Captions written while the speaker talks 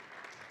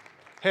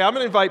Hey, I'm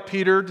going to invite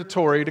Peter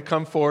DeTore to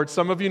come forward.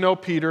 Some of you know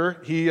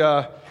Peter. He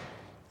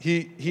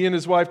and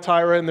his wife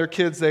Tyra and their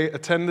kids, they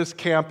attend this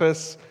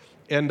campus,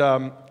 and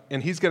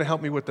he's going to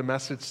help me with the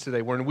message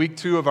today. We're in week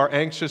 2 of our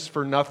Anxious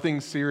for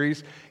Nothing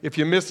series. If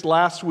you missed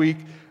last week,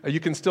 you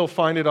can still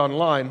find it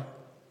online.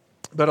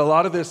 But a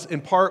lot of this,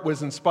 in part,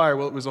 was inspired.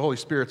 Well, it was the Holy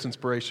Spirit's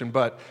inspiration,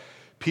 but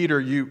Peter,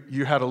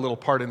 you had a little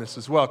part in this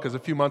as well, because a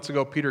few months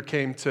ago, Peter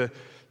came to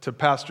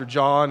Pastor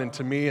John and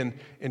to me and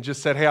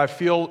just said, hey, I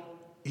feel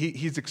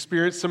he's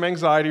experienced some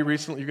anxiety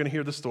recently. You're going to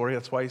hear the story.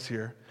 That's why he's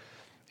here.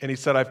 And he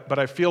said, but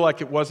I feel like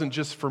it wasn't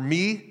just for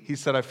me. He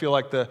said, I feel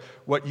like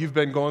what you've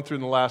been going through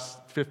in the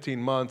last 15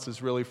 months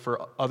is really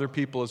for other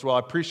people as well. I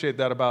appreciate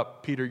that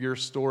about Peter. Your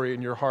story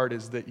and your heart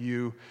is that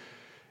you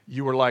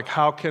were like,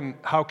 how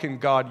can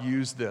God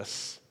use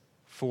this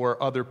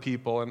for other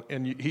people?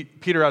 And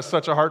Peter has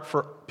such a heart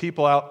for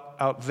people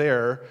out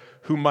there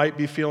who might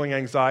be feeling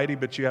anxiety,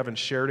 but you haven't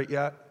shared it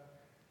yet.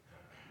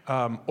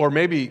 Or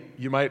maybe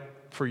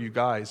for you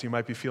guys, you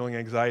might be feeling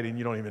anxiety and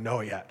you don't even know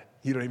it yet.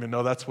 You don't even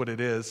know that's what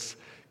it is,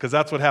 because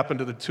that's what happened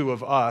to the two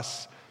of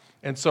us.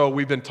 And so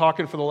we've been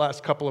talking for the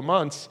last couple of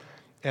months,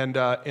 and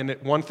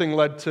one thing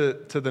led to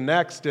the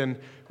next, and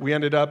we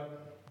ended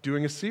up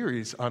doing a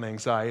series on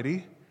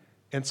anxiety.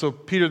 And so,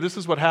 Peter, this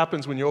is what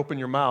happens when you open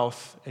your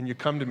mouth and you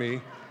come to me.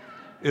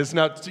 Is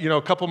not,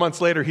 a couple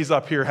months later, he's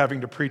up here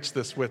having to preach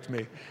this with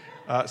me.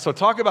 So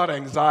talk about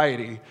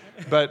anxiety.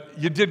 But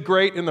you did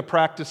great in the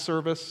practice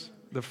service,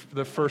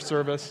 the first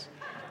service.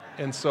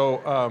 And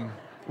so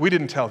we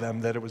didn't tell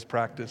them that it was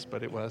practice,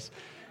 but it was.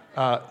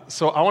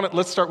 So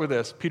let's start with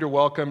this. Peter,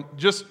 welcome.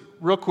 Just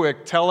real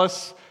quick, tell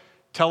us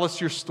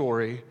your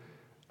story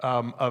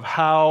of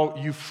how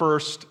you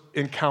first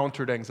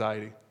encountered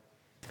anxiety.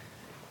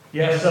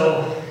 Yeah,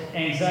 so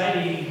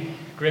anxiety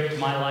gripped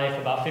my life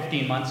about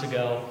 15 months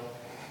ago.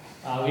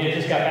 We had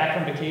just got back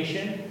from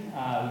vacation.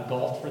 We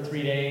golfed for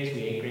 3 days.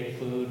 We ate great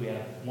food. We had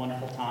a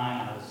wonderful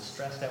time. I was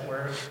stressed at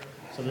work,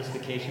 so this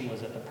vacation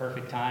was at the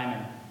perfect time.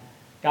 And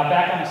got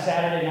back on a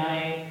Saturday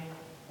night,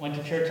 went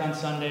to church on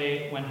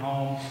Sunday, went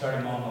home,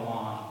 started mowing the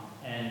lawn.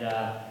 And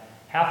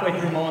halfway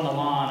through mowing the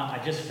lawn, I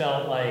just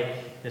felt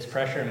like this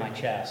pressure in my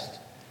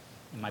chest,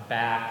 in my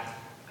back.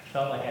 I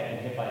felt like I'd been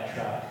hit by a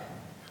truck.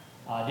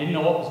 Didn't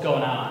know what was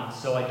going on,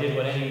 so I did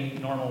what any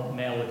normal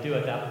male would do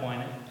at that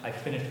point. I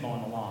finished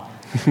mowing the lawn.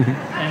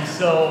 And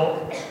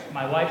so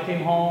my wife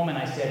came home, and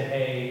I said,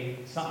 hey,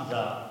 something's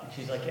up. And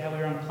she's like, yeah, we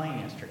were on a plane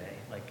yesterday.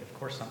 Like, of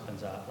course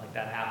something's up. Like,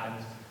 that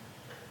happens.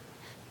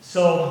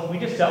 So we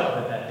just dealt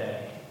with it that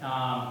day.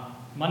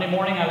 Monday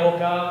morning, I woke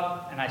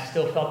up, and I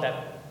still felt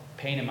that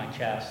pain in my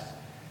chest.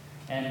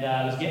 And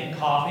I was getting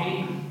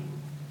coffee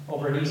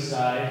over at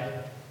Eastside.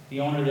 The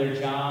owner there,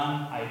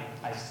 John,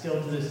 I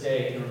still to this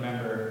day can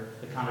remember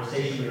the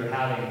conversation we were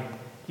having.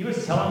 He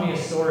was telling me a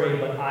story,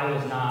 but I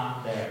was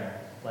not there.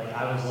 Like,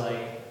 I was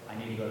like, I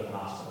need to go to the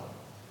hospital.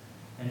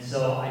 And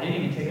so I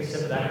didn't even take a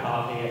sip of that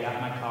coffee. I got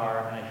in my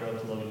car, and I drove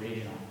to Logan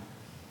Regional.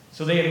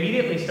 So they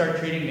immediately start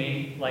treating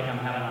me like I'm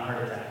having a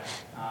heart attack,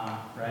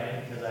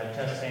 right? Because I have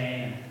chest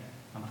pain, and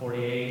I'm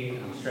 48,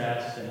 and I'm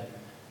stressed. And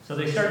so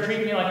they start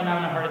treating me like I'm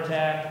having a heart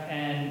attack,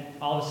 and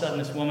all of a sudden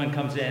this woman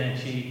comes in, and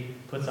she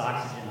puts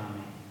oxygen on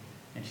me.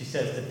 And she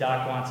says, the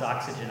doc wants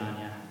oxygen on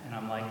you. And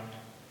I'm like,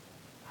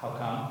 how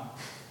come?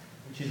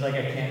 And she's like,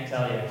 I can't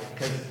tell you.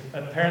 Because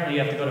apparently you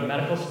have to go to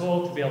medical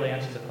school to be able to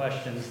answer the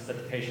questions that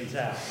the patients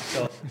ask.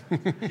 So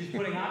she's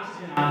putting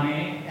oxygen on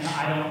me, and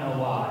I don't know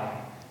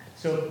why.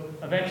 So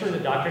eventually the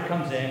doctor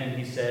comes in, and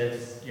he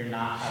says, you're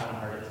not having a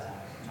heart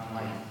attack. And I'm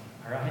like,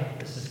 all right,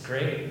 this is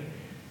great.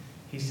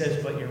 He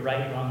says, but your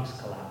right lung's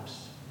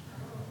collapsed.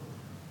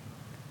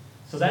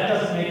 So that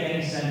doesn't make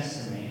any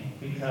sense to me,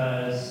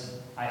 because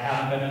I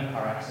haven't been in a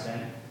car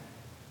accident.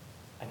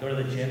 I go to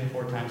the gym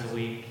 4 times a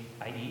week.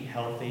 I eat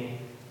healthy.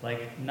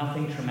 Like,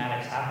 nothing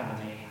traumatic's happened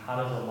to me. How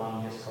does a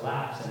lung just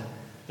collapse? And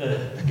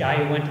the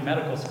guy who went to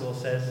medical school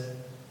says, it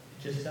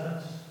just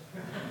does.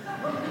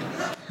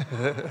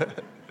 Right?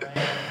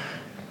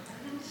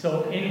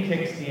 So in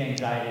kicks the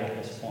anxiety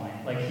at this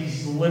point. Like,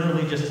 he's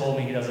literally just told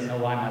me he doesn't know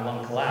why my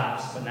lung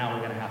collapsed, but now we're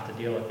going to have to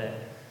deal with it.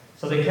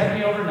 So they kept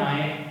me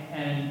overnight,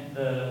 and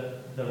the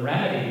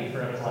remedy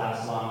for a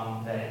collapsed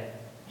lung that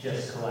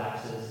just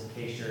collapses, in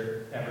case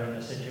you're ever in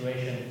this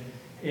situation,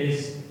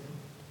 is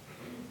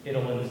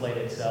it'll inflate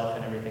itself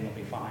and everything will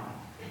be fine.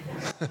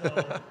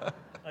 So,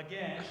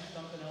 again,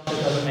 something else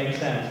that doesn't make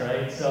sense,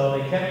 right? So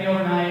they kept me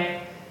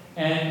overnight,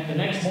 and the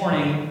next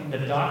morning,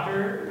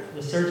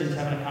 the surgeon's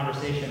having a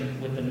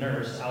conversation with the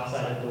nurse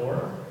outside the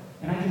door,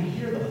 and I can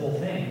hear the whole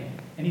thing.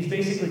 And he's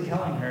basically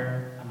telling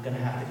her, I'm going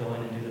to have to go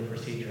in and do the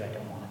procedure I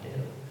don't want to do.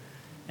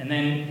 And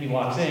then he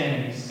walks in,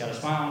 and he's got a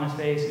smile on his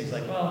face, and he's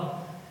like,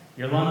 well,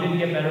 your lung didn't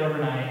get better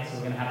overnight, so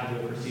we're going to have to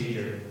do a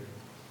procedure.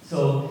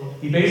 So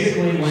he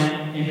basically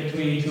went in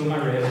between 2 of my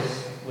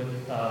ribs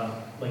with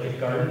like a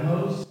garden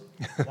hose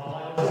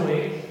while I was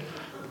awake,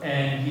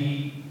 and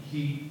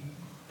he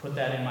put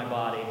that in my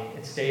body.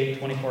 It stayed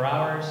 24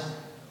 hours.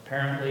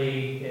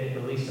 Apparently, it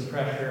released some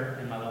pressure,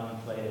 and my lung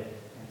inflated.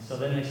 And so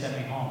then they sent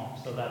me home.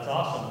 So that's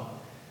awesome.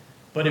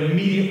 But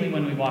immediately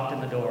when we walked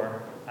in the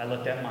door, I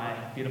looked at my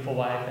beautiful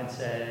wife and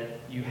said,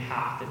 "You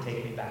have to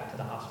take me back to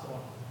the hospital."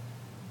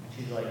 And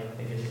she's like,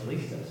 "They just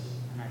released us."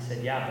 And I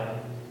said, "Yeah,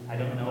 but I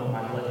don't know what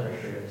my blood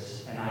pressure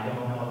is, and I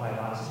don't know if I have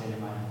oxygen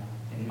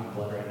in my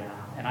blood right now,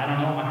 and I don't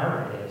know what my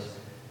heart rate is,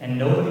 and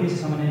nobody's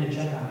coming in to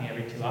check on me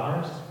every 2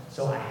 hours,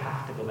 so I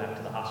have to go back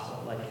to the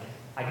hospital. Like,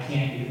 I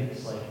can't do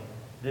this. Like,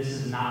 this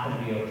is not going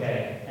to be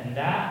okay." And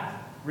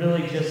that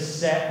really just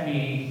set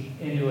me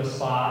into a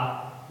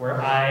spot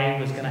where I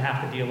was going to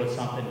have to deal with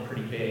something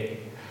pretty big.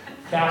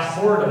 Fast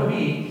forward a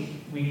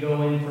week, we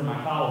go in for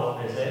my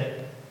follow-up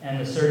visit, and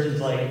the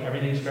surgeon's like,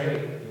 "Everything's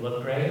great. You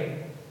look great.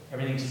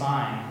 Everything's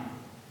fine."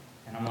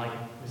 And I'm like,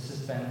 "This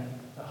has been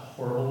a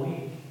horrible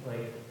week.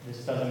 Like,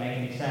 this doesn't make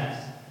any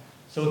sense."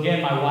 So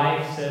again, my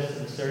wife says to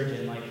the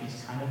surgeon, like,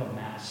 "He's kind of a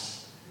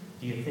mess.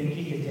 Do you think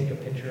you could take a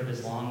picture of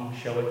his lung,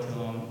 show it to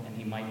him, and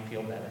he might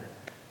feel better?"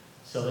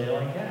 So they're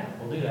like, "Yeah,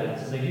 we'll do that."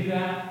 So they do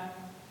that,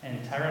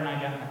 and Tyra and I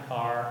got in the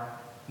car,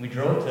 and we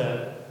drove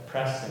to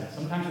Preston.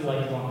 Sometimes we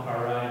like to go on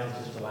car rides,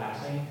 it's just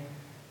relaxing.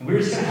 And we were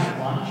just going to have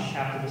lunch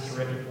after this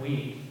horrific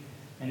week.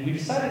 And we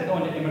decided to go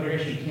into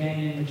Immigration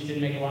Canyon, which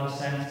didn't make a lot of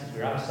sense because we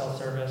were out of cell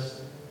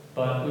service.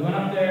 But we went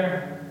up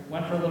there,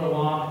 went for a little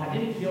walk. I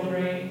didn't feel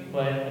great,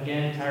 but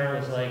again, Tyra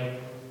was like,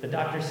 "The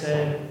doctor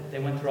said they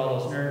went through all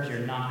those nerves, you're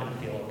not going to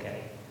feel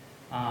okay."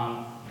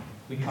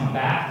 We come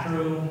back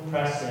through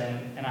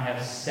Preston, and I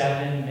have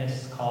 7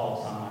 missed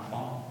calls on my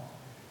phone.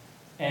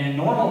 And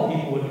normal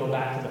people would go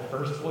back to the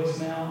first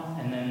voicemail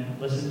and then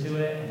listen to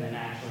it and then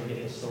actually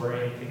get the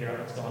story and figure out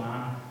what's going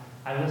on.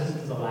 I listened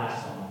to the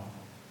last one.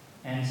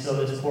 And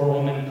so this poor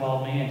woman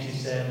called me and she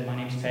said, "My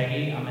name's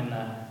Peggy. I'm in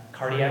the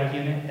cardiac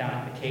unit down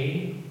at the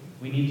Katy.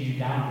 We need you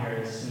down here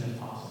as soon as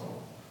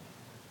possible."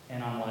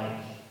 And I'm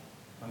like,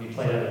 let me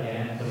play that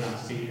again, put it on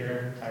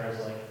speaker. Tyra's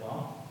like,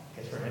 "Well,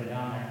 I guess we're heading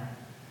down there."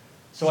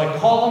 So I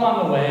call them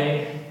on the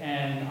way,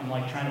 and I'm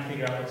like trying to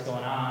figure out what's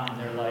going on, and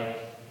they're like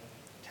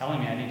telling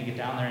me I need to get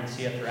down there and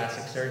see a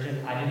thoracic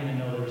surgeon. I didn't even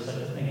know there was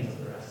such a thing as a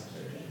thoracic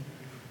surgeon.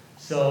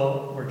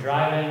 So we're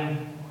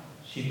driving.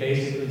 She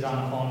basically is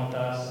on the phone with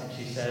us, and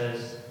she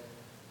says,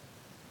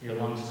 "Your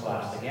lungs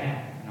collapsed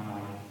again." And I'm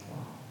like,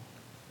 "Well,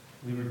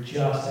 we were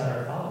just at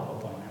our follow-up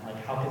appointment.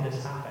 Like, how could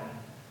this happen?"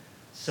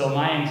 So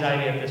my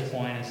anxiety at this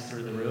point is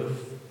through the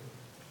roof.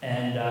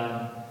 And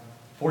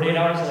 48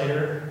 hours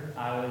later,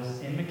 I was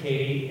in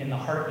McCady in the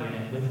heart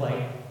unit with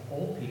like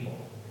old people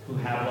who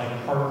have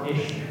like heart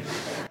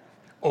issues.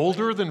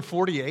 Older than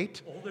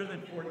 48? Older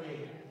than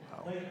 48.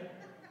 Wow.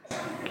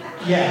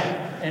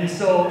 Yeah, and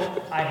so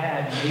I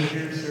had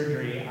major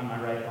surgery on my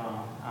right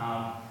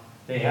lung.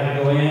 They had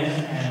to go in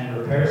and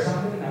repair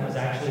something that was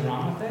actually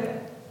wrong with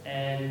it,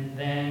 and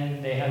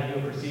then they had to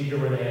do a procedure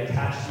where they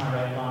attached my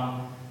right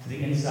lung to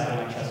the inside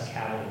of my chest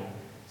cavity.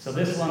 So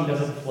this lung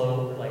doesn't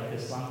float like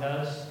this lung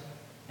does,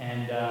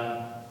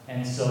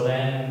 and so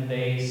then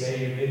they say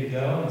you're good to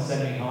go and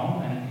send me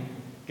home, and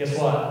guess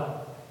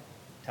what,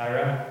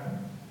 Tyra?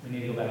 We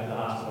need to go back to the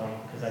hospital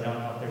because I don't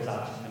know if there's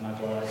oxygen in my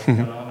blood. I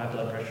don't know what my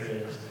blood pressure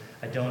is.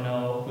 I don't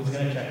know who's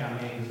going to check on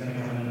me, who's going to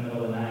come in the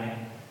middle of the night.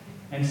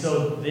 And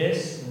so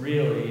this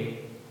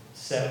really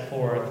set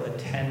forth a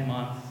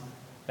 10-month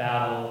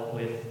battle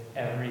with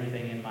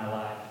everything in my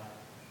life.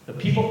 The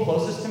people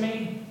closest to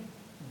me,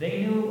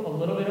 they knew a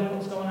little bit of what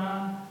was going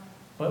on,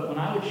 but when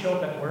I would show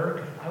up at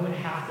work, I would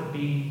have to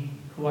be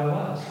who I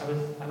was.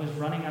 I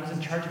was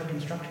in charge of a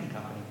construction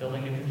company,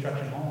 building new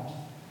construction homes,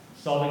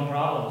 solving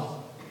problems.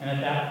 And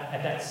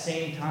at that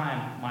same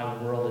time, my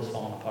world is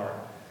falling apart.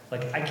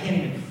 Like, I can't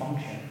even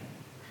function.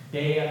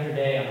 Day after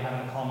day, I'm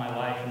having to call my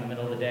wife in the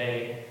middle of the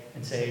day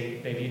and say,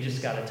 "Baby, you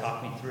just got to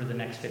talk me through the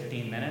next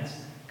 15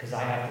 minutes because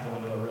I have to go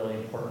into a really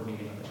important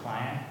meeting with the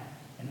client,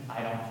 and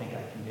I don't think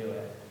I can do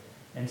it."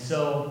 And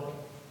so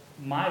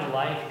my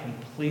life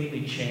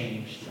completely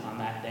changed on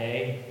that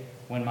day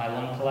when my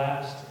lung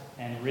collapsed,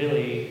 and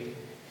really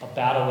a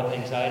battle with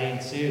anxiety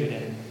ensued.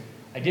 And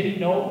I didn't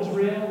know it was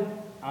real.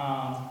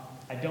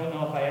 I don't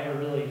know if I ever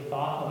really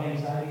thought of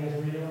anxiety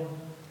as real,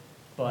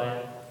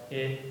 but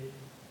it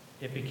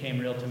became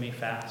real to me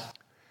fast.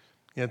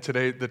 And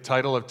today, the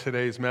title of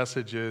today's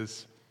message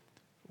is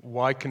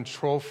 "Why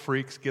Control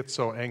Freaks Get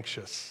So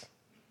Anxious."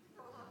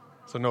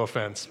 So no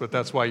offense, but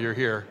that's why you're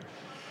here.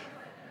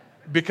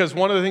 Because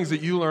one of the things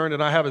that you learned,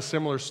 and I have a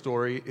similar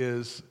story,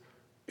 is,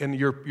 and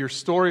your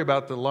story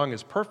about the lung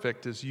is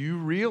perfect, is you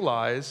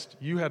realized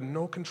you had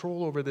no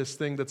control over this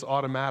thing that's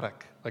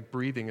automatic. Like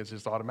breathing is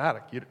just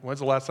automatic. When's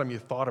the last time you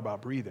thought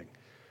about breathing?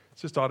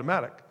 It's just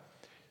automatic.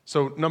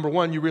 So number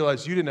one, you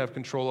realized you didn't have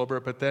control over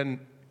it, but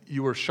then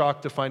you were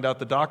shocked to find out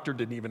the doctor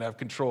didn't even have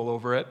control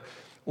over it,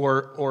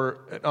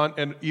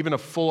 and even a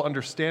full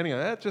understanding of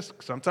that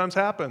just sometimes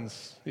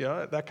happens.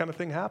 Yeah, that kind of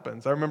thing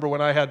happens. I remember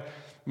when I had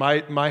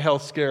my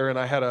health scare, and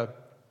I had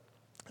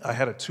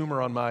a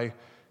tumor on my.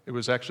 It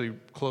was actually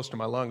close to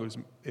my lung. It was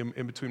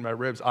in between my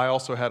ribs. I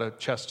also had a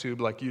chest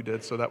tube like you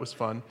did, so that was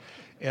fun.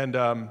 And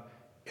I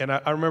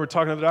remember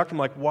talking to the doctor. I'm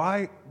like,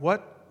 why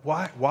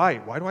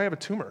do I have a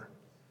tumor?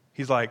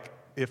 He's like,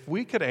 if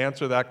we could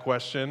answer that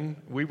question,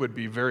 we would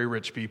be very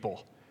rich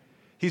people.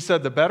 He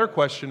said the better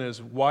question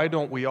is, why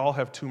don't we all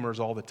have tumors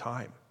all the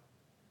time?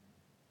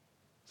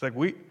 It's like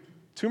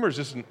tumor is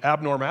just an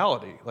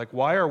abnormality. Like,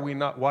 why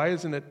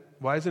isn't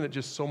it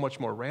just so much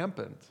more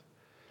rampant?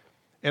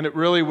 And it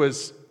really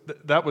was,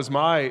 that was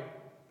my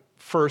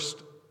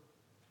first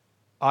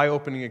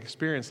eye-opening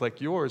experience like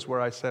yours,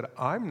 where I said,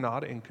 I'm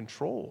not in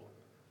control.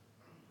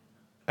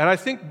 And I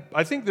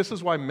think this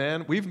is why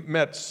we've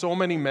met so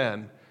many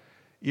men,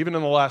 even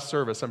in the last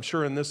service. I'm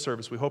sure in this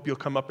service, we hope you'll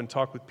come up and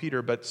talk with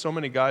Peter, but so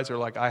many guys are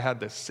like, I have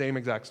the same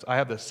exact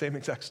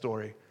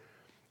story.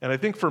 And I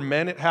think for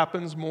men it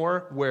happens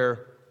more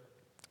where,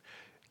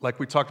 like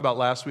we talked about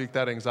last week,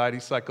 that anxiety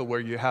cycle where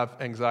you have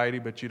anxiety,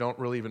 but you don't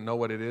really even know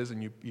what it is,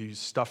 and you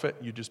stuff it,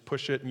 you just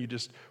push it, and you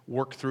just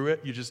work through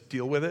it, you just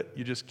deal with it,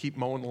 you just keep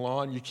mowing the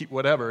lawn, you keep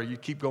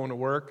going to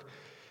work.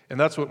 And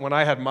that's when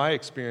I had my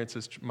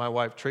experiences, my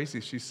wife Tracy,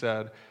 she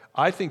said,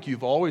 I think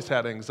you've always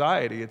had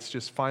anxiety, it's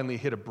just finally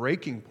hit a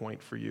breaking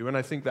point for you. And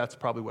I think that's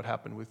probably what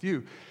happened with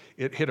you.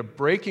 It hit a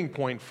breaking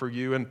point for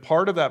you, and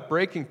part of that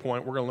breaking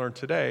point, we're going to learn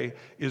today,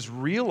 is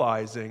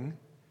realizing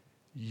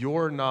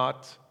you're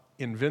not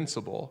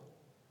invincible.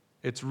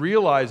 It's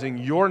realizing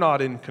you're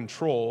not in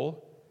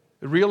control,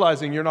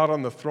 realizing you're not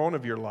on the throne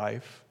of your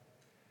life.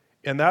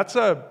 And that's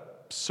a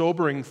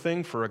sobering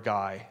thing for a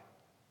guy.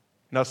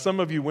 Now,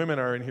 some of you women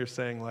are in here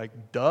saying,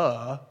 like,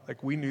 duh,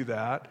 like we knew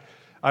that.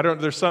 I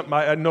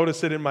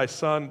notice it in my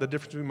son, the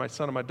difference between my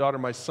son and my daughter.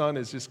 My son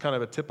is just kind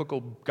of a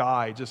typical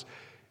guy, just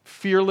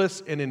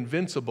fearless and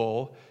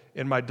invincible.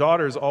 And my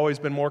daughter has always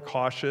been more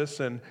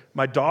cautious. And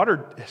my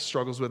daughter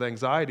struggles with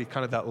anxiety,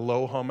 kind of that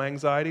low hum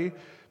anxiety,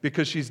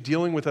 because she's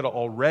dealing with it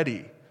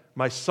already.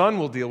 My son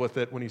will deal with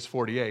it when he's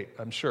 48,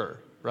 I'm sure,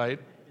 right?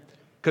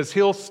 Because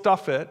he'll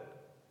stuff it.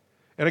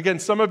 And again,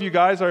 some of you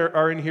guys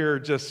are in here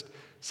just,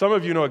 some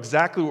of you know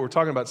exactly what we're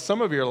talking about. Some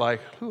of you are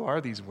like, who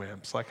are these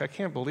wimps? Like, I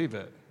can't believe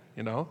it,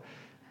 you know?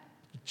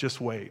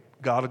 Just wait.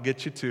 God will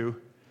get you too.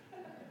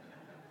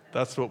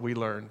 That's what we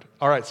learned.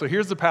 All right, so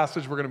here's the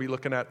passage we're going to be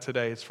looking at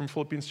today. It's from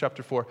Philippians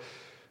chapter 4.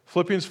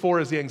 Philippians 4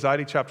 is the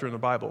anxiety chapter in the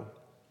Bible.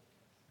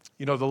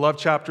 You know, the love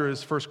chapter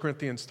is 1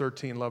 Corinthians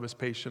 13, love is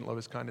patient, love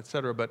is kind,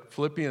 etc. But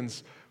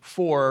Philippians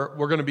 4,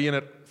 we're going to be in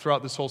it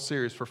throughout this whole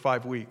series for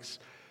 5 weeks.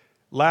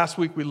 Last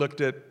week we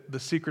looked at the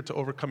secret to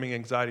overcoming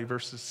anxiety,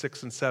 verses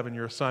 6 and 7.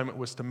 Your assignment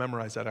was to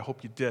memorize that. I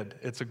hope you did.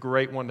 It's a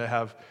great one to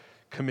have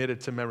committed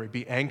to memory.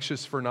 Be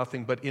anxious for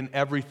nothing, but in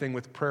everything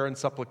with prayer and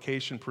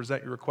supplication,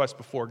 present your requests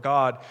before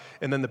God.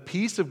 And then the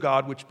peace of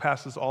God, which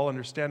passes all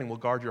understanding, will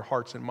guard your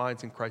hearts and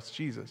minds in Christ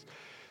Jesus.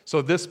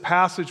 So this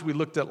passage we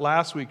looked at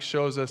last week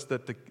shows us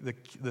that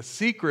the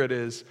secret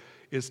is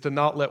to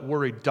not let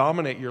worry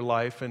dominate your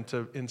life and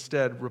to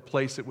instead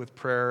replace it with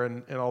prayer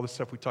and all the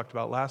stuff we talked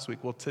about last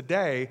week. Well,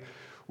 today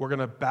we're going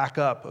to back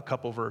up a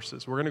couple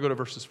verses. We're going to go to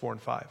verses 4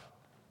 and 5.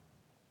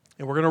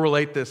 And we're going to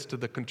relate this to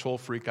the control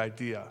freak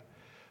idea.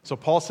 So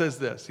Paul says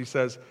this. He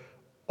says,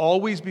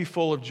 always be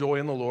full of joy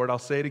in the Lord. I'll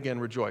say it again,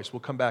 rejoice. We'll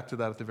come back to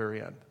that at the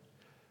very end.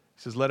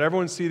 He says, let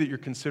everyone see that you're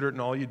considerate in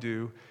all you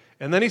do.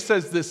 And then he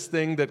says this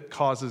thing that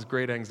causes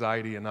great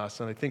anxiety in us.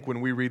 And I think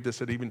when we read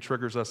this, it even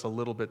triggers us a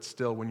little bit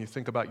still when you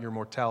think about your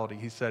mortality.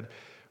 He said,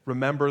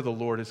 remember the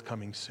Lord is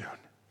coming soon.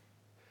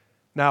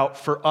 Now,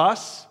 for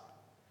us,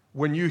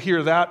 when you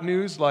hear that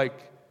news, like,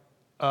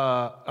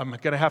 I'm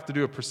going to have to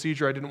do a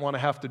procedure I didn't want to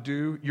have to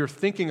do, you're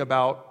thinking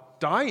about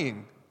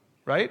dying,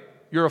 right?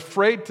 You're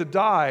afraid to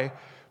die.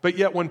 But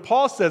yet when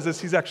Paul says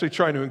this, he's actually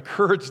trying to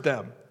encourage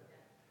them.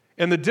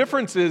 And the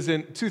difference is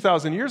in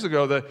 2,000 years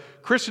ago, the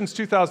Christians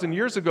 2,000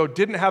 years ago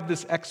didn't have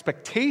this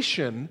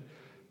expectation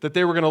that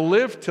they were going to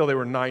live till they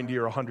were 90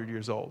 or 100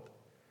 years old.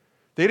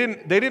 They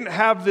didn't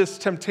have this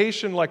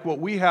temptation like what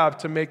we have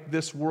to make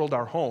this world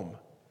our home.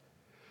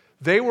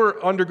 They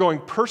were undergoing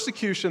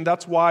persecution.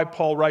 That's why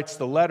Paul writes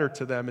the letter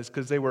to them, is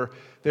because they were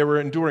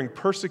enduring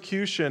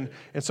persecution.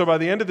 And so by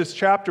the end of this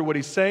chapter, what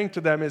he's saying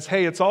to them is,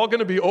 hey, it's all going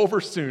to be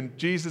over soon.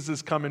 Jesus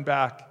is coming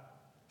back.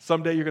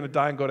 Someday you're going to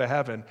die and go to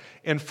heaven.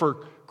 And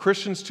for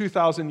Christians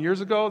 2,000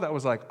 years ago, that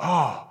was like,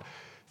 oh,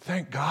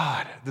 thank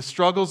God. The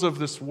struggles of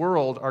this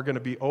world are going to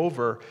be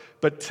over.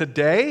 But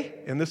today,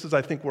 and this is,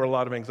 I think, where a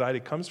lot of anxiety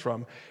comes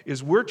from,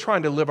 is we're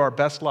trying to live our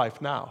best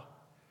life now.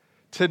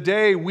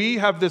 Today, we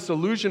have this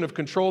illusion of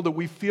control that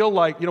we feel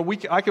like,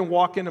 I can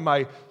walk into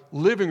my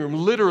living room,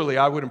 literally,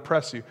 I would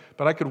impress you,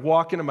 but I could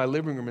walk into my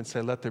living room and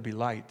say, let there be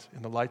light,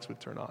 and the lights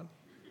would turn on.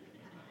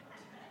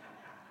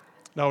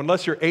 Now,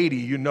 unless you're 80,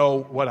 you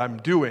know what I'm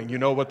doing. You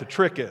know what the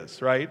trick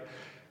is, right?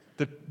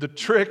 The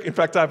trick, in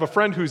fact, I have a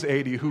friend who's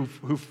 80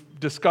 who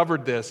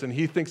discovered this, and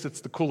he thinks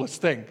it's the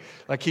coolest thing.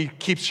 Like, he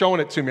keeps showing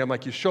it to me. I'm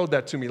like, you showed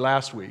that to me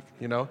last week,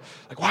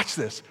 Like, watch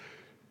this.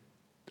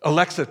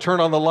 Alexa,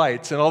 turn on the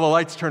lights, and all the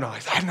lights turn on.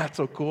 Isn't that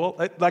so cool?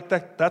 Like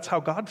that's how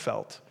God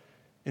felt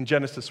in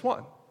Genesis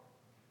 1.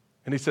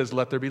 And he says,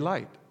 let there be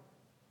light.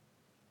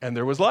 And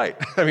there was light.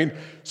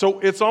 So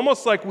it's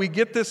almost like we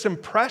get this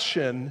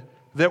impression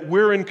that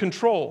we're in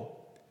control.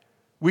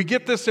 We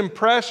get this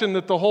impression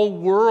that the whole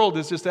world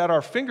is just at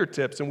our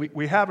fingertips, and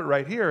we have it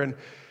right here. And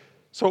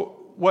So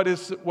what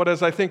is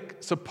I think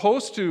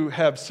supposed to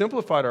have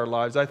simplified our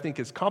lives, I think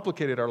has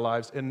complicated our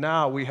lives, and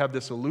now we have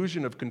this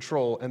illusion of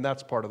control, and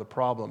that's part of the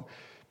problem.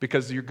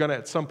 Because you're going to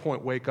at some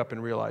point wake up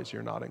and realize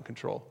you're not in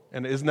control.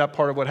 And isn't that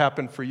part of what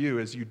happened for you,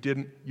 is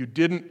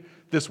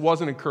this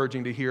wasn't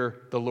encouraging to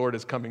hear the Lord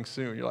is coming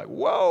soon. You're like,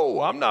 whoa,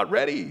 I'm not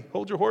ready.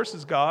 Hold your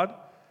horses, God.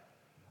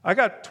 I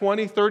got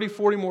 20, 30,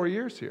 40 more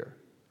years here,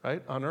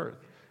 right, on earth.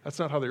 That's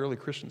not how the early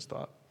Christians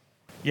thought.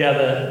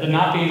 Yeah, the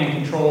not being in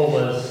control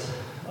was,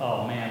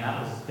 oh man,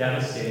 that was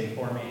devastating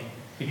for me.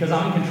 Because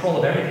I'm in control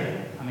of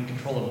everything. I'm in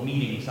control of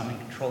meetings. I'm in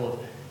control of,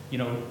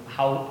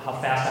 how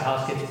fast a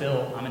house gets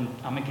built.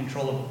 I'm in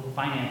control of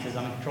finances.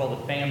 I'm in control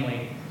of the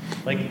family.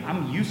 Like,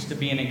 I'm used to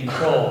being in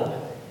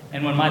control.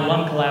 And when my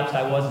lung collapsed,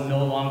 I was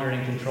no longer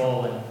in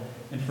control.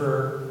 And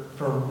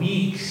for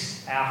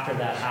weeks after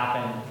that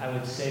happened, I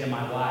would say to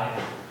my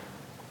wife,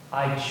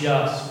 I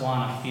just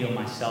want to feel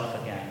myself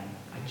again.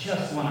 I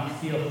just want to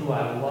feel who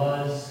I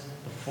was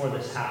before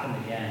this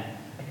happened again.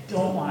 I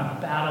don't want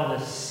to battle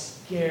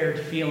this scared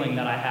feeling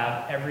that I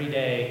have every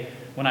day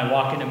when I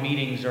walk into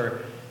meetings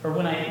or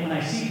when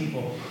I see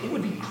people. It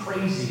would be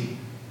crazy.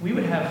 We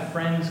would have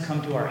friends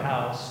come to our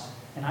house,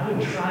 and I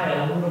would try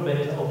a little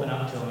bit to open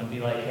up to them and be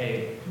like,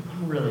 hey,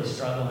 I'm really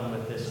struggling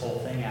with this whole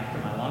thing after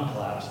my lung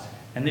collapse.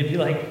 And they'd be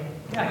like,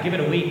 yeah, give it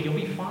a week, you'll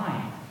be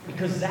fine.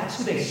 Because that's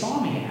who they saw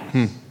me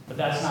as. But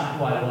that's not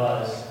who I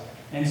was.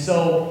 And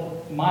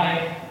so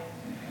my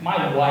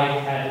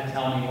wife had to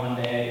tell me one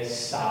day,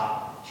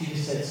 stop. She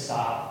just said,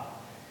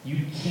 stop.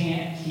 You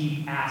can't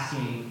keep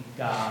asking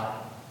God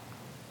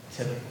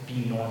to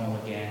be normal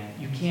again.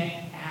 You can't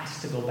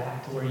ask to go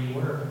back to where you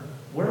were.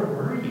 Where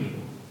were you?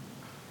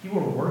 You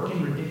were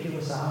working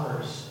ridiculous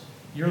hours.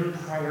 Your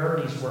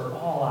priorities were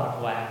all out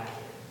of whack.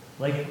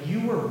 Like,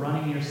 you were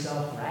running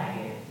yourself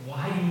ragged.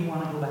 Why do you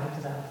want to go back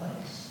to that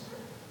place?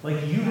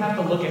 Like, you have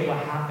to look at what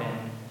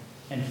happened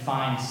and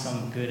find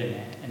some good in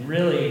it. And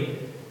really,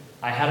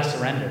 I had to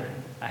surrender.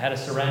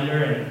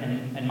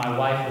 And my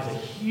wife was a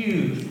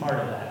huge part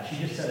of that. She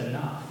just said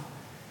enough.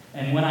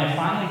 And when I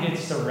finally did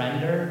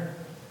surrender,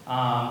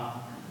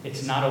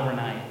 it's not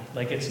overnight.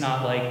 Like, it's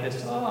not like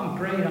this, oh, I'm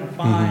great, I'm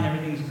fine,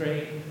 everything's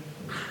great.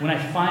 When I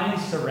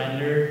finally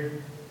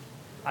surrendered,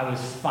 I was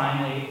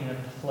finally in a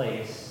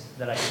place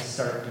that I could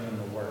start doing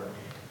the work.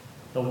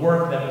 The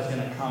work that was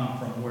going to come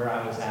from where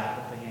I was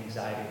at with the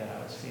anxiety that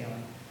I was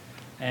feeling.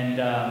 And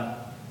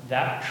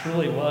that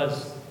truly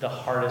was the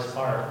hardest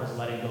part, was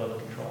letting go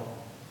of control.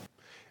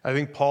 I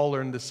think Paul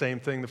learned the same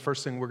thing. The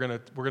first thing we're going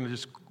to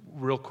just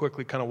real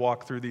quickly kind of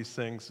walk through these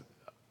things.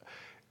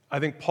 I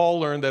think Paul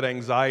learned that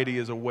anxiety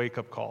is a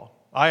wake-up call.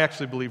 I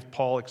actually believe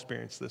Paul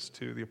experienced this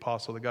too, the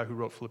apostle, the guy who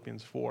wrote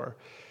Philippians 4.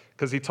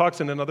 Because he talks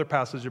in another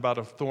passage about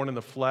a thorn in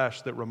the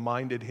flesh that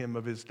reminded him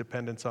of his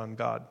dependence on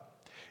God.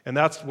 And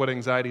that's what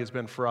anxiety has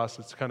been for us.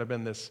 It's kind of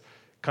been this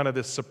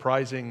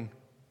surprising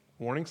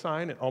warning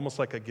sign, almost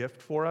like a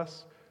gift for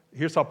us.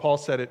 Here's how Paul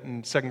said it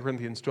in 2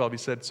 Corinthians 12. He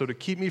said, so to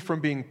keep me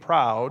from being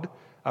proud,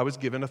 I was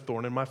given a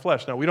thorn in my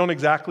flesh. Now, we don't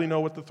exactly know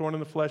what the thorn in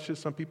the flesh is.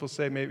 Some people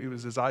say maybe it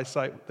was his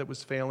eyesight that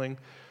was failing,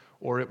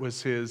 or it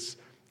was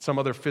some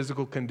other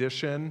physical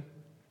condition.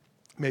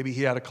 Maybe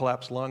he had a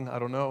collapsed lung. I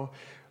don't know.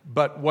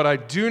 But what I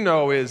do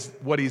know is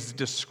what he's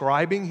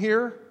describing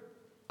here,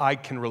 I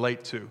can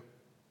relate to.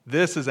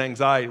 This is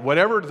anxiety.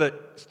 Whatever the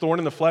thorn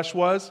in the flesh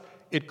was,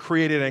 it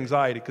created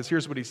anxiety. Because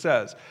here's what he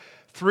says.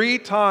 3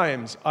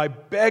 times I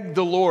begged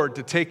the Lord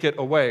to take it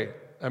away.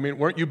 I mean,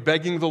 weren't you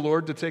begging the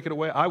Lord to take it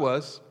away? I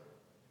was.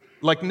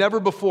 Like never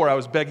before, I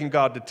was begging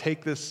God to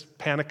take this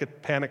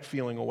panic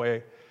feeling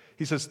away.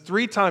 He says,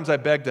 3 times I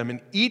begged him,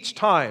 and each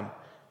time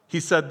he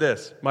said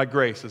this, my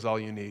grace is all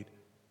you need.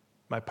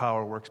 My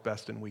power works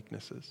best in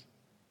weaknesses.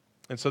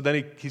 And so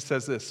then he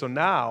says this, so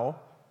now,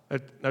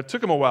 it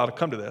took him a while to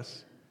come to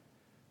this,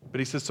 but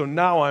he says, so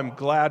now I'm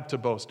glad to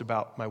boast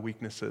about my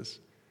weaknesses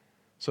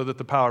so that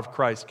the power of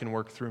Christ can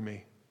work through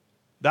me.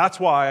 That's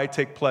why I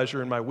take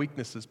pleasure in my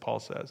weaknesses, Paul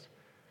says.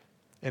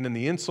 And in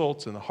the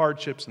insults and the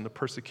hardships and the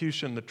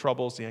persecution, the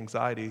troubles, the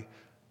anxiety,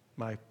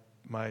 my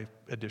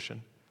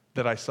addition,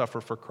 that I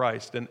suffer for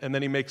Christ. And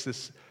then he makes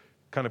this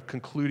kind of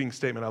concluding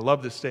statement. I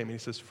love this statement.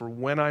 He says, for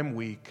when I'm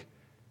weak,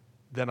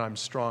 then I'm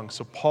strong.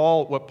 So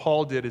what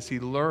Paul did is he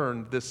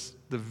learned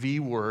the V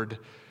word,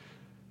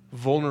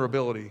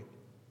 vulnerability.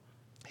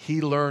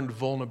 He learned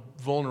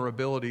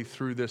vulnerability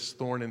through this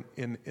thorn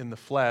in the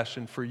flesh.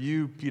 And for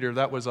you, Peter,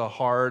 that was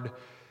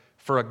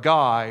for a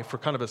guy, for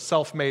kind of a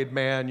self-made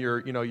man,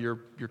 you're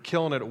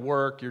killing it at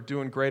work, you're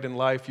doing great in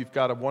life, you've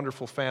got a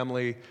wonderful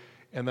family,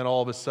 and then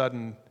all of a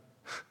sudden,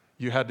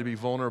 you had to be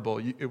vulnerable.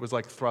 It was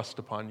like thrust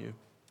upon you.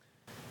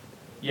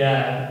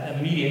 Yeah,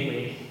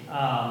 immediately.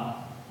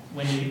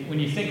 When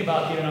you think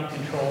about giving up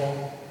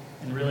control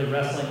and really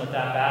wrestling with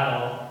that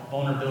battle,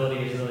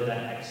 vulnerability is really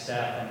that next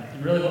step.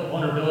 And really what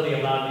vulnerability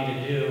allowed me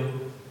to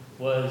do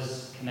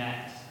was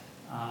connect.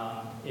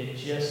 It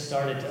just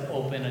started to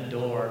open a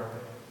door.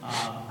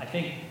 I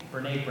think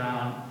Brene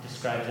Brown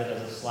describes it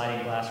as a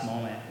sliding glass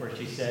moment, where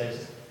she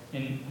says,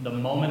 in the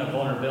moment of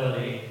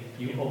vulnerability,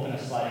 you open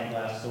a sliding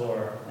glass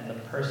door, and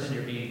the person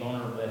you're being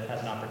vulnerable with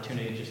has an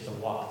opportunity just to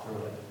walk through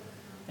it.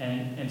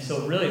 And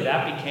so really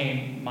that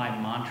became my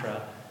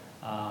mantra,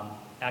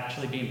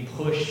 actually being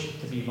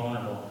pushed to be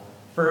vulnerable.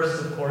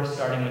 First, of course,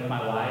 starting with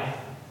my wife,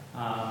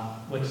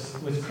 which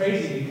was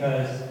crazy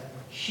because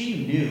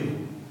she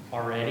knew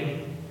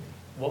already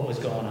what was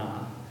going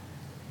on,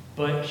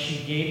 but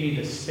she gave me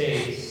the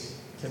space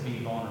to be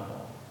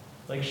vulnerable.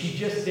 Like, she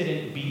just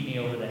didn't beat me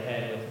over the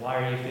head with, why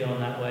are you feeling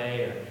that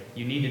way, or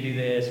you need to do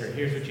this, or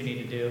here's what you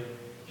need to do.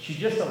 She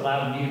just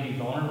allowed me to be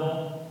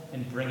vulnerable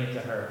and bring it to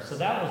her. So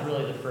that was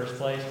really the first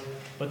place.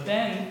 But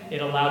then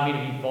it allowed me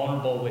to be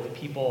vulnerable with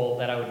people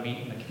that I would meet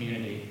in the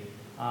community.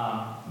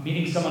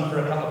 Meeting someone for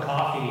a cup of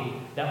coffee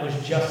that was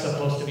just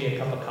supposed to be a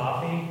cup of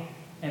coffee,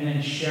 and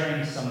then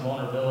sharing some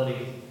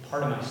vulnerability,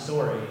 part of my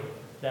story,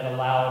 that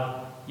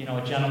allowed,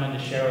 a gentleman to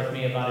share with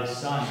me about his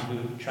son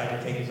who tried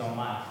to take his own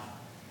life.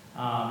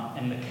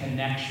 And the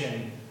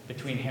connection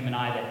between him and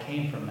I that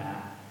came from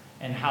that,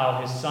 and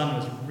how his son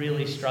was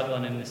really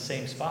struggling in the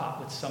same spot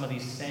with some of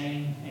these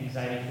same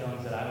anxiety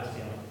feelings that I was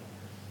feeling.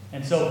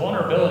 And so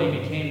vulnerability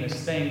became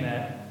this thing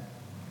that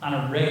on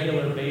a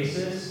regular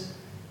basis,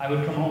 I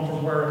would come home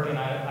from work and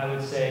I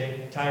would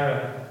say,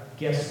 Tyra,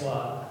 guess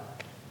what?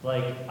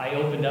 Like, I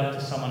opened up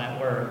to someone at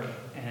work,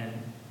 and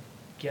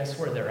guess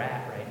where they're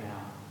at right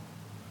now?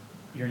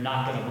 You're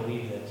not going to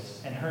believe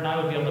this. And her and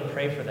I would be able to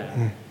pray for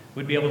them.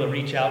 We'd be able to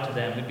reach out to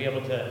them. We'd be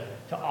able to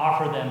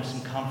offer them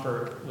some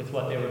comfort with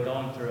what they were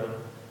going through.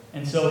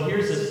 And so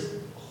here's this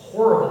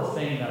horrible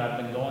thing that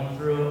I've been going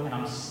through, and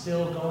I'm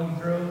still going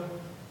through,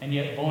 and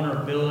yet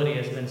vulnerability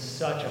has been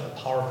such a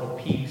powerful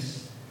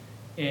piece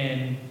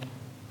in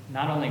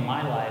not only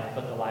my life,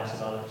 but the lives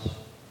of others.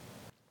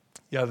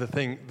 Yeah, the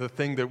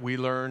thing that we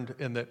learned,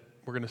 and that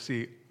we're going to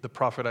see the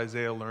prophet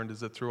Isaiah learned, is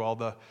that through all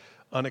the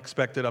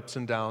unexpected ups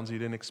and downs, he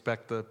didn't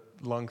expect the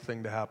lung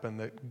thing to happen,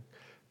 that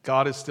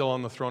God is still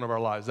on the throne of our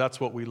lives. That's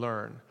what we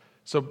learn.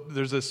 So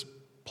there's this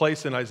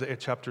place in Isaiah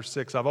chapter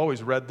 6. I've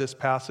always read this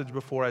passage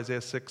before, Isaiah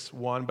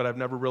 6:1, but I've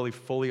never really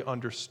fully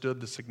understood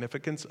the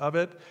significance of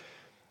it.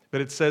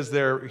 But it says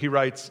there, he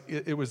writes,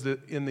 it was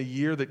in the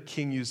year that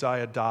King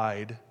Uzziah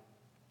died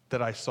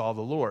that I saw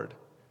the Lord.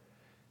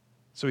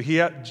 So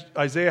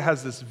Isaiah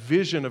has this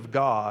vision of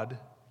God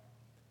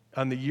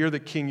on the year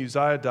that King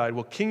Uzziah died.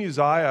 Well, King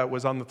Uzziah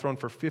was on the throne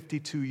for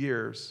 52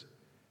 years.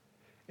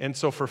 And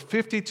so for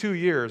 52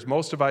 years,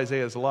 most of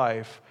Isaiah's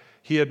life,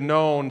 he had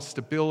known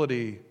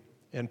stability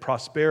and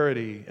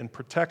prosperity and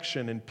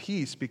protection and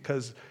peace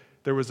because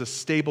there was a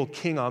stable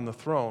king on the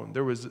throne.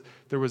 There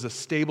was a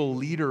stable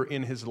leader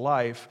in his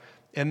life.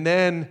 And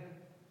then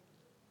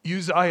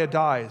Uzziah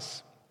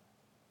dies.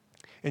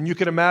 And you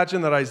can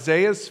imagine that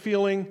Isaiah's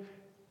feeling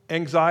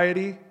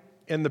anxiety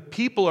and the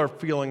people are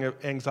feeling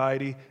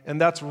anxiety,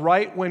 and that's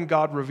right when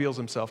God reveals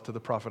himself to the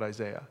prophet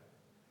Isaiah.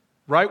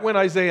 Right when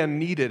Isaiah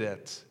needed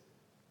it.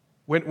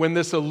 When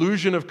this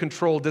illusion of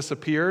control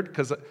disappeared,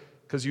 because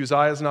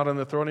Uzziah is not on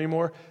the throne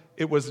anymore,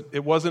 it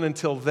wasn't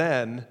until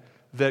then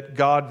that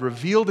God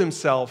revealed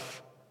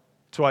himself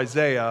to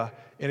Isaiah,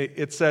 and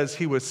it says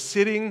he was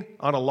sitting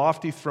on a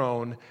lofty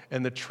throne,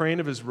 and the train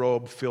of his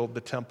robe filled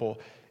the temple.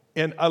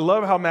 And I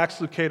love how Max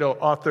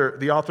Lucado,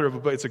 the author of a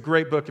book, it's a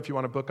great book if you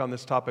want a book on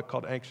this topic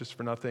called Anxious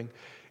for Nothing.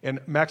 And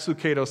Max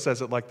Lucado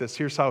says it like this.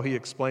 Here's how he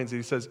explains it.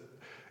 He says,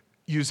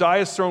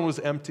 Uzziah's throne was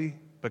empty,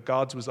 but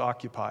God's was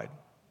occupied.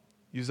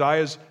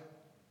 Uzziah's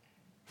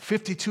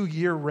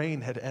 52-year reign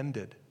had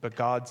ended, but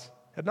God's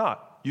had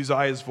not.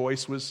 Uzziah's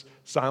voice was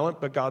silent,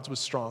 but God's was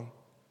strong.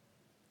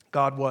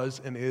 God was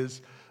and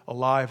is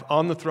alive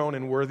on the throne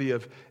and worthy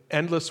of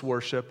endless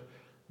worship.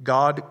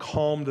 God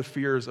calmed the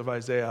fears of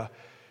Isaiah,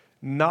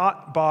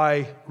 not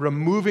by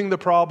removing the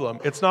problem.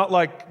 It's not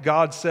like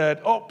God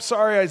said, oh,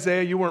 sorry,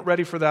 Isaiah, you weren't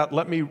ready for that.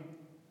 Let me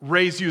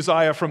raise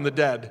Uzziah from the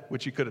dead,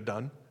 which he could have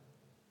done.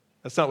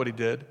 That's not what he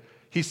did.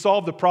 He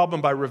solved the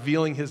problem by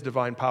revealing his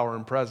divine power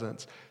and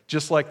presence,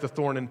 just like the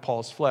thorn in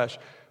Paul's flesh.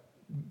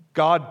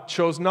 God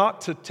chose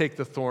not to take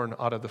the thorn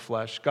out of the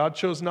flesh. God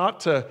chose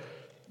not to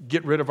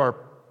get rid of our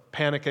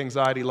panic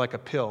anxiety like a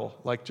pill,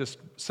 like just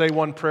say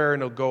one prayer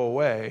and it'll go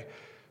away.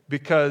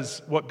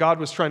 Because what God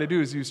was trying to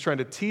do is he was trying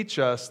to teach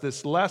us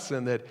this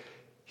lesson that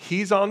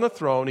he's on the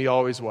throne, he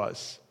always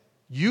was.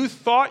 You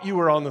thought you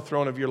were on the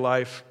throne of your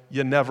life,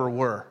 you never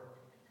were.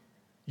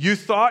 You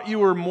thought you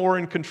were more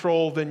in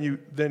control than you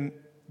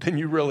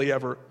really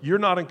ever. You're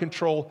not in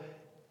control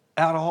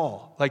at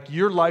all. Like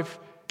your life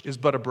is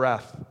but a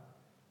breath,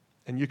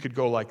 and you could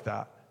go like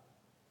that.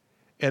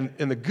 And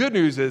the good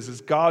news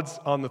is God's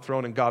on the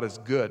throne and God is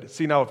good.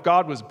 See, now if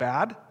God was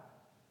bad,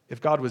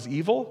 if God was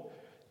evil,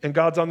 and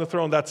God's on the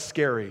throne, that's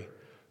scary.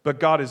 But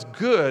God is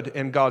good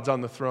and God's on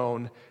the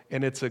throne,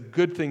 and it's a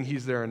good thing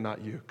he's there and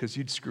not you, because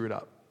you'd screw it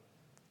up,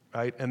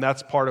 right? And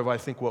that's part of, I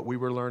think, what we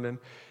were learning,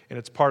 and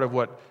it's part of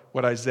what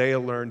Isaiah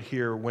learned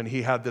here when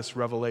he had this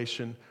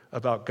revelation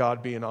about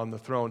God being on the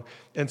throne.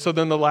 And so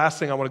then the last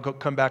thing I want to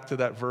come back to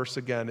that verse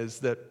again is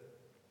that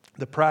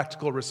the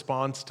practical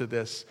response to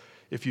this,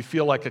 if you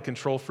feel like a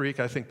control freak,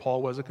 I think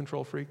Paul was a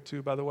control freak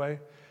too, by the way,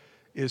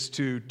 is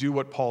to do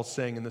what Paul's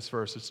saying in this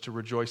verse. It's to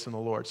rejoice in the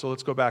Lord. So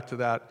let's go back to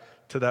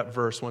that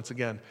verse once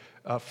again.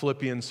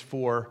 Philippians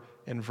 4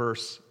 and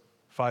verse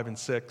 5 and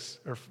 6,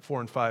 or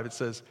 4 and 5, it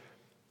says,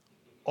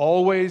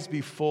 always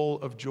be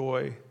full of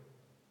joy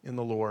in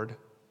the Lord.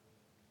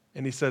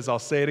 And he says, I'll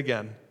say it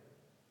again,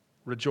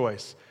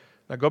 rejoice.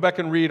 Now go back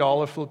and read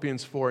all of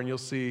Philippians 4 and you'll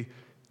see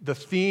the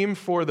theme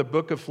for the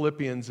book of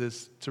Philippians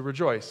is to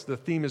rejoice. The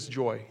theme is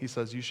joy. He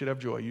says, you should have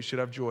joy, you should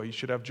have joy, you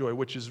should have joy,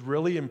 which is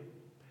really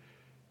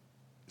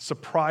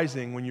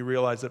surprising when you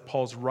realize that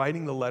Paul's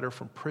writing the letter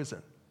from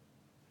prison.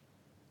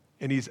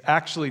 And he's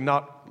actually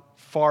not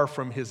far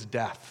from his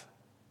death.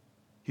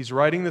 He's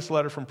writing this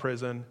letter from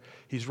prison.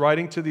 He's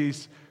writing to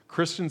these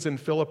Christians in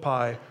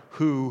Philippi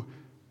who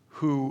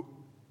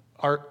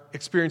are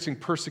experiencing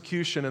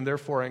persecution and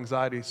therefore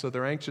anxiety. So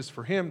they're anxious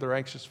for him, they're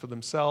anxious for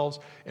themselves.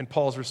 And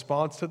Paul's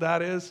response to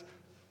that is,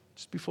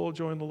 just be full of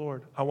joy in the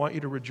Lord. I want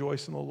you to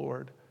rejoice in the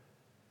Lord.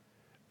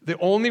 The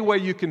only way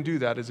you can do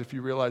that is if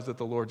you realize that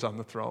the Lord's on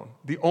the throne.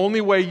 The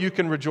only way you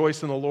can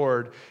rejoice in the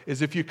Lord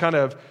is if you kind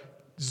of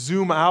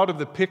zoom out of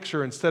the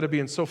picture instead of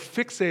being so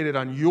fixated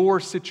on your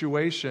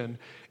situation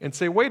and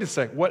say, wait a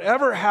second,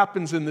 whatever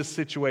happens in this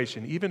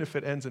situation, even if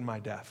it ends in my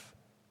death,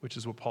 which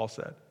is what Paul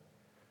said,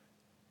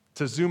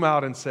 to zoom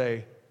out and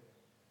say,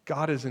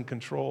 God is in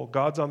control.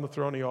 God's on the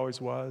throne. He always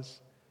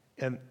was.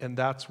 And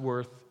that's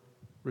worth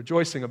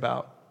rejoicing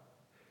about.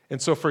 And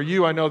so for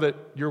you, I know that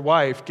your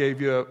wife gave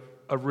you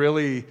a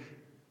really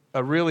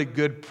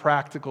good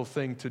practical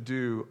thing to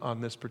do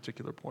on this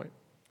particular point.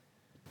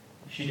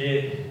 She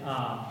did.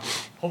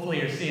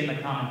 Hopefully you're seeing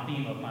the common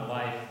theme of my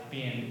wife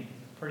being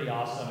pretty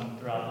awesome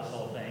throughout this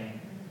whole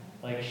thing.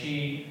 Like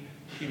she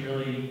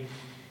really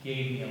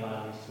gave me a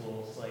lot of these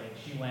tools. Like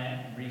she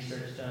went and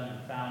researched them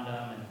and found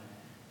them,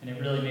 and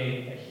it really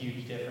made a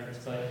huge difference.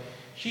 But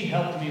she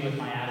helped me with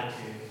my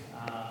attitude.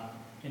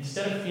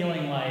 Instead of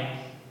feeling like,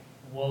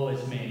 woe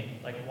is me,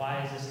 like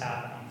why is this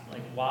happening?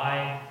 Like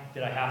why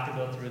did I have to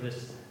go through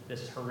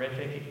this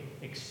horrific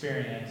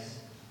experience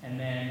and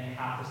then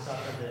have to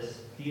suffer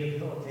this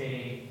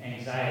debilitating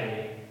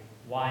anxiety?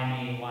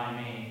 Why me?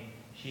 Why me?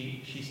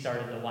 She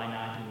started the why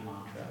not you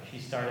mantra. She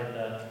started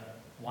the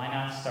why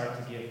not start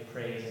to give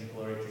praise and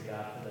glory to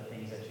God for the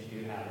things that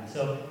you do have. And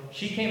so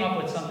she came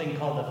up with something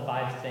called the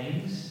 5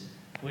 things,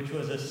 which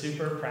was a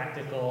super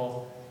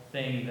practical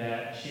thing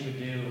that she would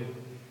do.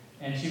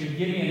 And she would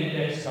give me an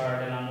index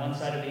card, and on one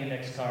side of the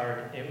index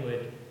card, it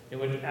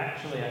would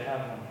actually, I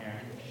have one here,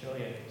 I'll show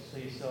you, so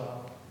you saw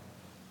how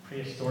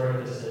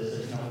prehistoric this is.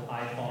 There's no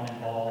iPhone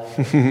involved,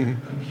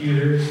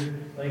 computers.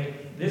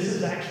 Like, this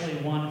is actually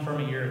one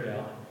from a year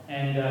ago.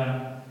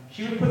 And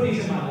she would put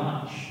these in my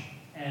lunch,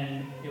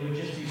 and it would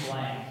just be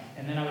blank.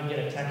 And then I would get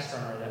a text from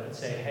her that would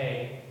say,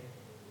 hey,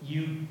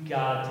 you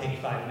gotta take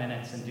 5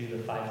 minutes and do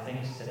the 5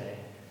 things today.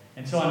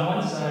 And so on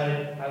one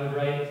side, I would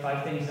write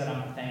 5 things that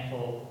I'm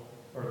thankful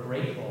or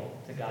grateful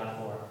to God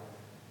for.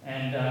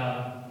 And,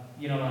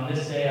 on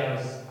this day,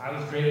 I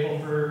was grateful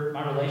for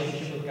my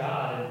relationship with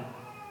God, and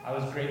I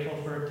was grateful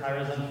for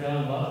Tyra's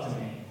unfailing love to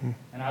me.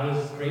 And I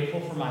was grateful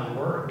for my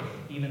work,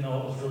 even though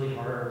it was really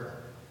hard.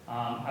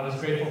 I was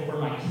grateful for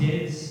my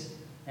kids,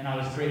 and I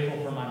was grateful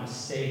for my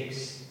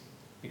mistakes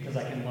because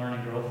I can learn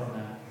and grow from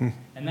them.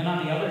 And then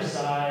on the other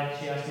side,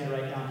 she asked me to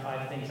write down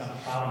 5 things I'm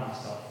proud of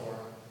myself for.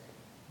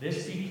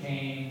 This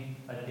became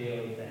a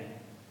daily thing.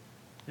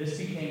 This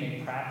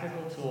became a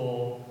practical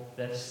tool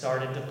that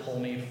started to pull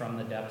me from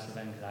the depths of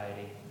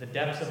anxiety, the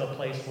depths of a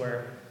place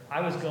where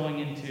I was going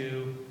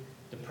into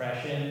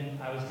depression.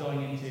 I was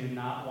going into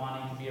not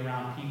wanting to be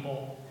around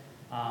people.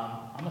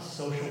 I'm a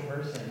social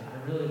person.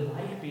 I really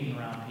like being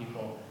around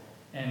people.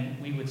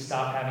 And we would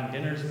stop having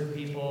dinners with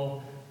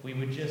people. I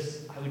would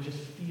just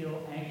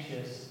feel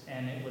anxious,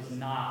 and it was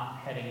not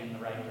heading in the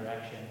right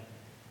direction.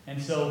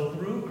 And so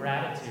through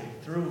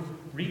gratitude, through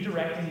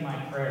redirecting my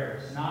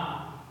prayers,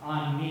 not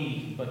on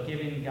me, but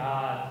giving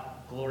God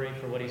glory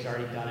for what he's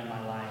already done in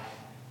my life,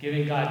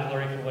 giving God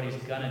glory for what he's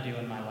going to do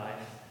in my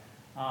life.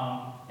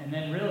 And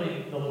then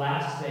really the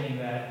last thing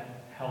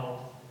that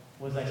helped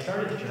was I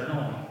started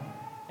journaling.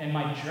 And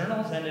my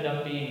journals ended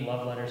up being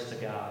love letters to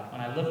God. When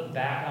I look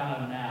back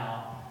on them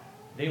now,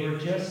 they were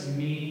just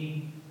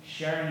me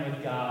sharing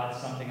with God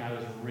something I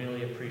was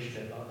really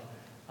appreciative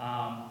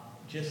of.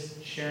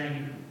 Just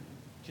sharing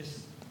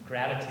just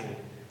gratitude.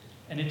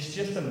 And it's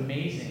just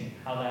amazing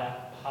how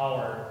that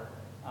power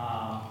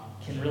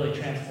can really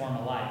transform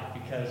a life,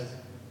 because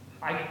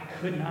I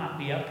could not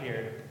be up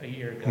here a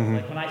year ago.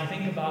 Like when I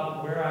think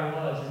about where I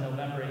was in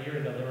November a year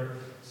ago, there were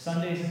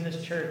Sundays in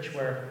this church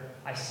where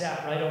I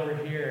sat right over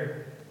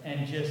here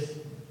and just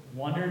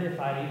wondered if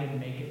I'd even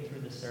make it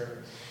through the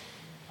service.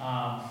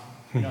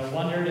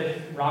 Wondered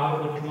if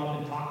Robert would come up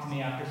and talk to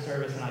me after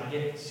service, and I'd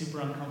get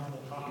super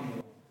uncomfortable talking to him.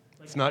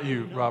 Like, it's not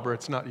you, Robert.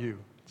 It's not you.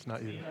 It's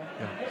not you.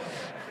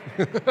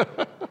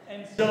 Yeah.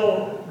 And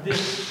so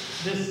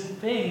this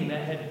thing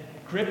that had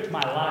gripped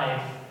my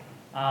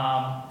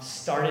life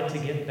started to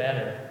get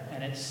better.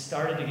 And it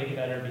started to get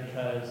better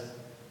because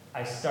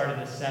I started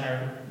to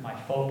center my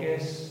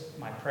focus,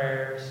 my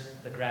prayers,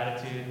 the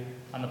gratitude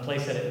on the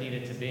place that it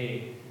needed to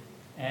be.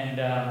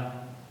 And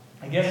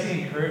I guess the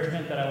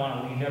encouragement that I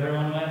want to leave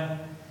everyone with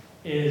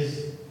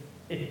is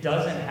it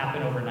doesn't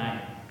happen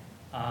overnight.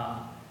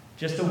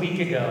 Just a week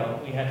ago,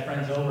 we had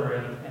friends over,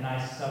 and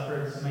I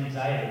suffered some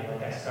anxiety.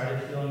 Like, I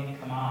started feeling it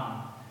come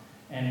on.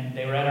 And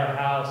they were at our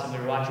house, and we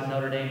were watching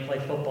Notre Dame play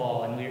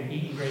football, and we were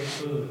eating great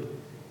food.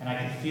 And I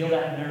could feel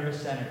that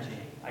nervous energy.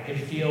 I could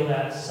feel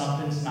that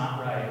something's not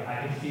right.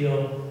 I could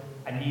feel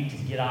I need to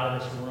get out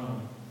of this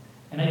room.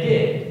 And I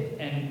did.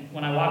 And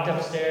when I walked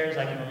upstairs,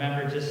 I can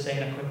remember just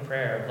saying a quick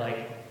prayer of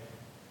like,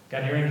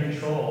 God, you're in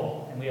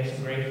control, and we have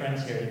some great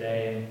friends here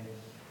today, and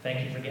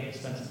thank you for getting to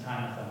spend some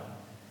time with them.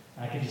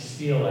 And I could just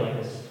feel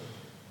like this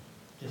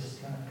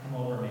just kind of come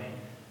over me.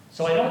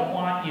 So I don't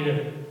want you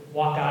to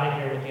walk out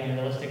of here with the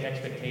unrealistic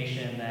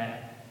expectation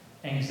that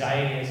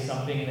anxiety is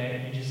something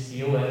that you just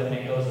deal with and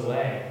it goes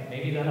away.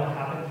 Maybe that'll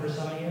happen for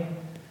some of you.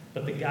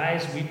 But the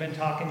guys we've been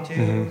talking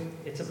to,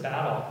 it's a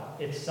battle.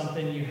 It's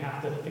something you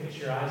have to fix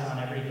your eyes on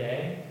every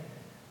day.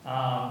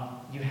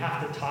 You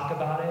have to talk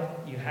about it.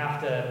 You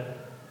have to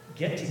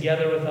get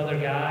together with other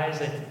guys.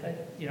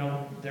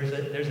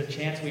 There's a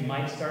chance we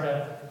might start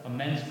a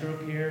men's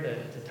group here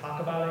to talk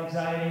about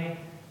anxiety.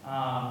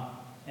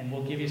 And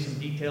we'll give you some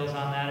details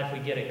on that if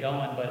we get it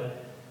going.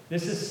 But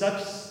this is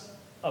such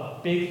a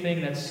big thing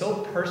that's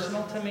so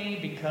personal to me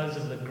because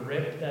of the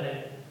grip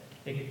that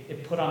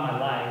it put on my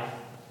life,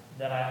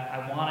 that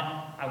I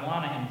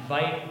want to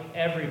invite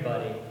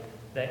everybody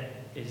that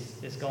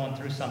is going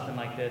through something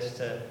like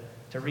this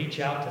to reach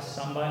out to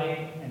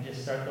somebody and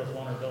just start those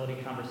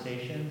vulnerability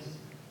conversations.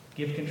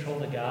 Give control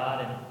to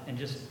God and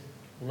just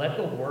let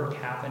the work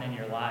happen in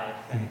your life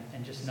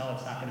and just know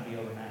it's not going to be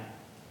overnight.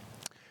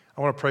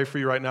 I want to pray for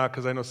you right now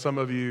because I know some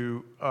of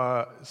you,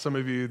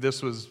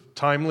 this was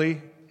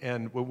timely,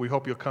 and we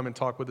hope you'll come and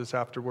talk with us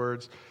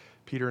afterwards.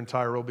 Peter and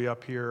Tyra will be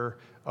up here.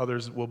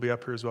 Others will be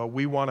up here as well.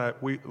 We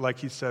like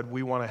he said,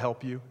 we want to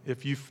help you.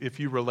 If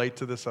you relate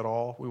to this at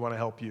all, we want to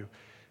help you.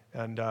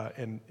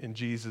 And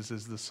Jesus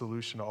is the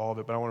solution to all of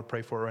it. But I want to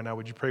pray for it right now.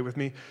 Would you pray with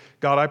me?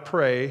 God, I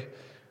pray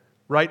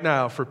right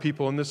now for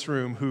people in this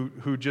room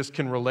who just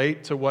can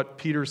relate to what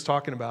Peter's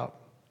talking about.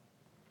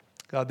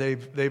 God,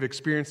 they've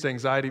experienced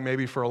anxiety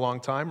maybe for a long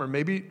time, or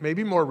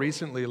maybe more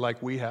recently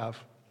like we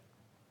have.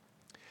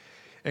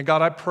 And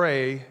God, I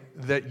pray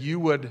that you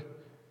would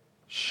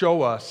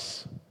show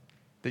us,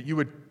 that you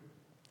would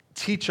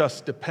teach us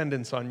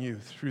dependence on you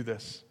through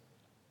this.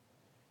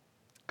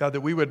 God,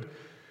 that we would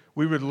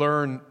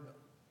learn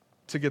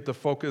to get the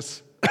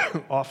focus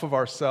off of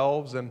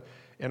ourselves and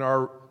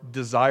our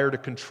desire to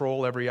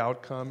control every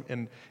outcome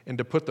and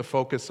to put the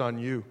focus on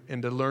you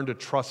and to learn to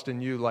trust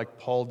in you like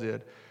Paul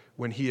did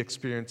when he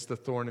experienced the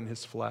thorn in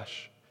his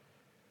flesh.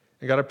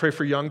 And God, I pray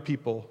for young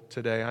people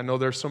today. I know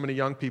there's so many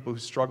young people who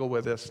struggle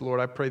with this. Lord,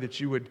 I pray that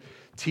you would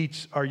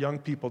teach our young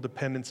people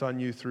dependence on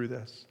you through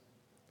this.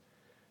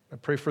 I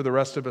pray for the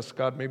rest of us,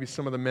 God, maybe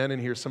some of the men in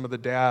here, some of the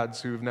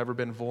dads who've never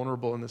been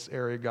vulnerable in this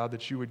area, God,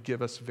 that you would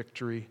give us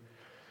victory.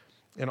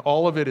 And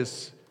all of it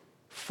is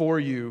for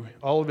you.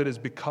 All of it is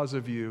because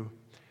of you.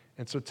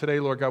 And so today,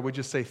 Lord God, we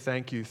just say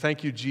thank you.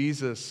 Thank you,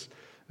 Jesus,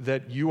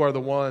 that you are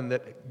the one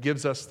that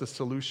gives us the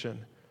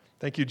solution.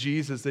 Thank you,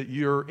 Jesus, that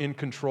you're in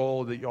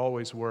control, that you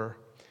always were.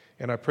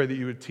 And I pray that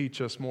you would teach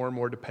us more and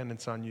more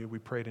dependence on you. We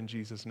pray it in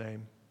Jesus'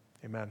 name.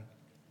 Amen.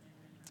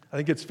 I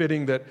think it's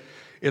fitting that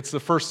it's the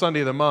first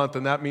Sunday of the month,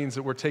 and that means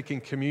that we're taking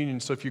communion.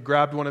 So if you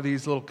grabbed one of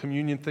these little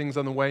communion things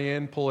on the way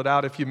in, pull it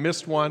out. If you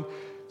missed one,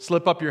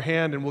 slip up your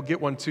hand and we'll get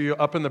one to you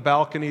up in the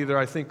balcony there.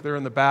 I think they're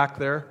in the back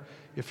there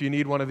if you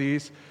need one of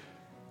these.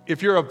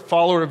 If you're a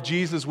follower of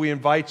Jesus, we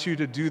invite you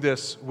to do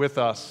this with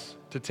us,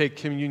 to take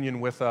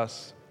communion with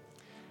us.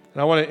 And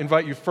I want to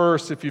invite you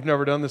first, if you've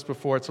never done this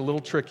before, it's a little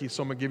tricky,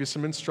 so I'm going to give you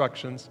some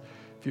instructions.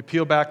 If you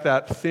peel back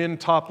that thin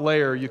top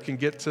layer, you can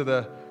get to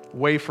the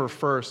wafer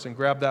first and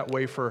grab that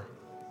wafer.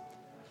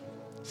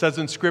 It says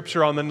in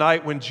Scripture, on the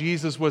night when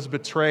Jesus was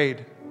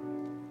betrayed,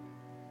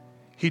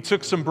 he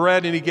took some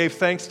bread and he gave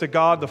thanks to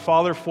God the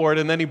Father for it,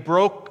 and then he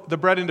broke the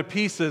bread into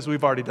pieces.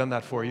 We've already done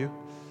that for you.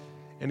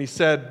 And he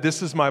said,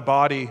 "This is my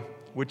body,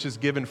 which is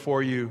given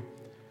for you.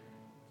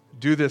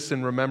 Do this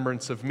in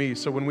remembrance of me."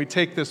 So when we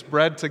take this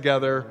bread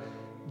together,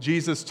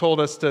 Jesus told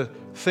us to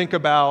think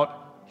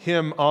about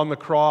him on the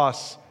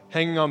cross,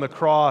 hanging on the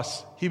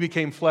cross. He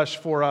became flesh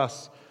for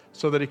us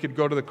so that he could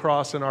go to the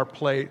cross in our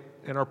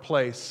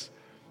place.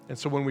 And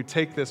so when we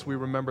take this, we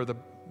remember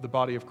the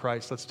body of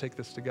Christ. Let's take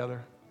this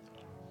together.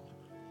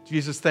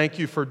 Jesus, thank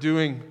you for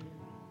doing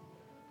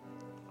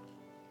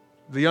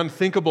the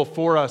unthinkable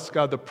for us,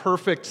 God. The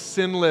perfect,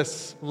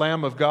 sinless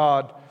Lamb of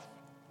God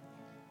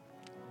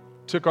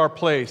took our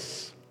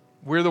place.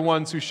 We're the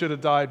ones who should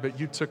have died, but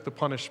you took the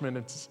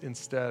punishment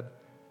instead.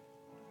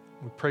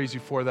 We praise you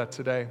for that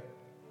today.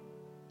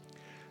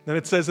 Then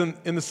it says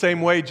in the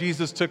same way,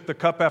 Jesus took the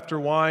cup of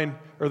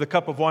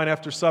wine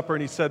after supper,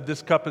 and he said,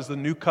 "This cup is the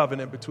new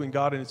covenant between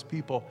God and his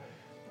people."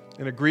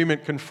 An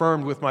agreement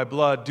confirmed with my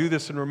blood. Do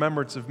this in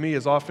remembrance of me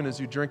as often as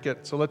you drink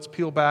it. So let's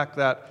peel back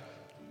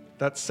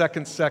that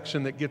second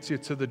section that gets you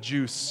to the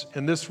juice.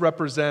 And this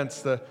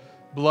represents the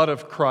blood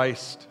of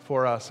Christ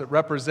for us. It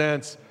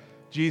represents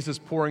Jesus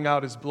pouring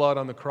out his blood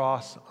on the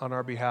cross on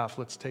our behalf.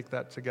 Let's take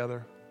that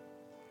together.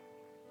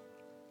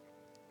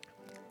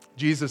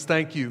 Jesus,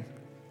 thank you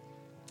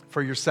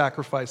for your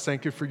sacrifice.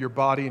 Thank you for your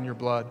body and your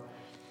blood.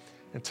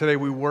 And today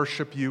we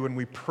worship you and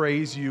we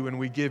praise you and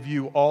we give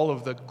you all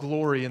of the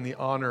glory and the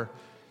honor.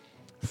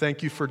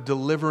 Thank you for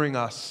delivering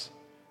us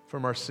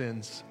from our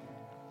sins.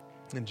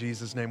 In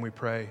Jesus' name we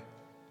pray.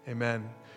 Amen.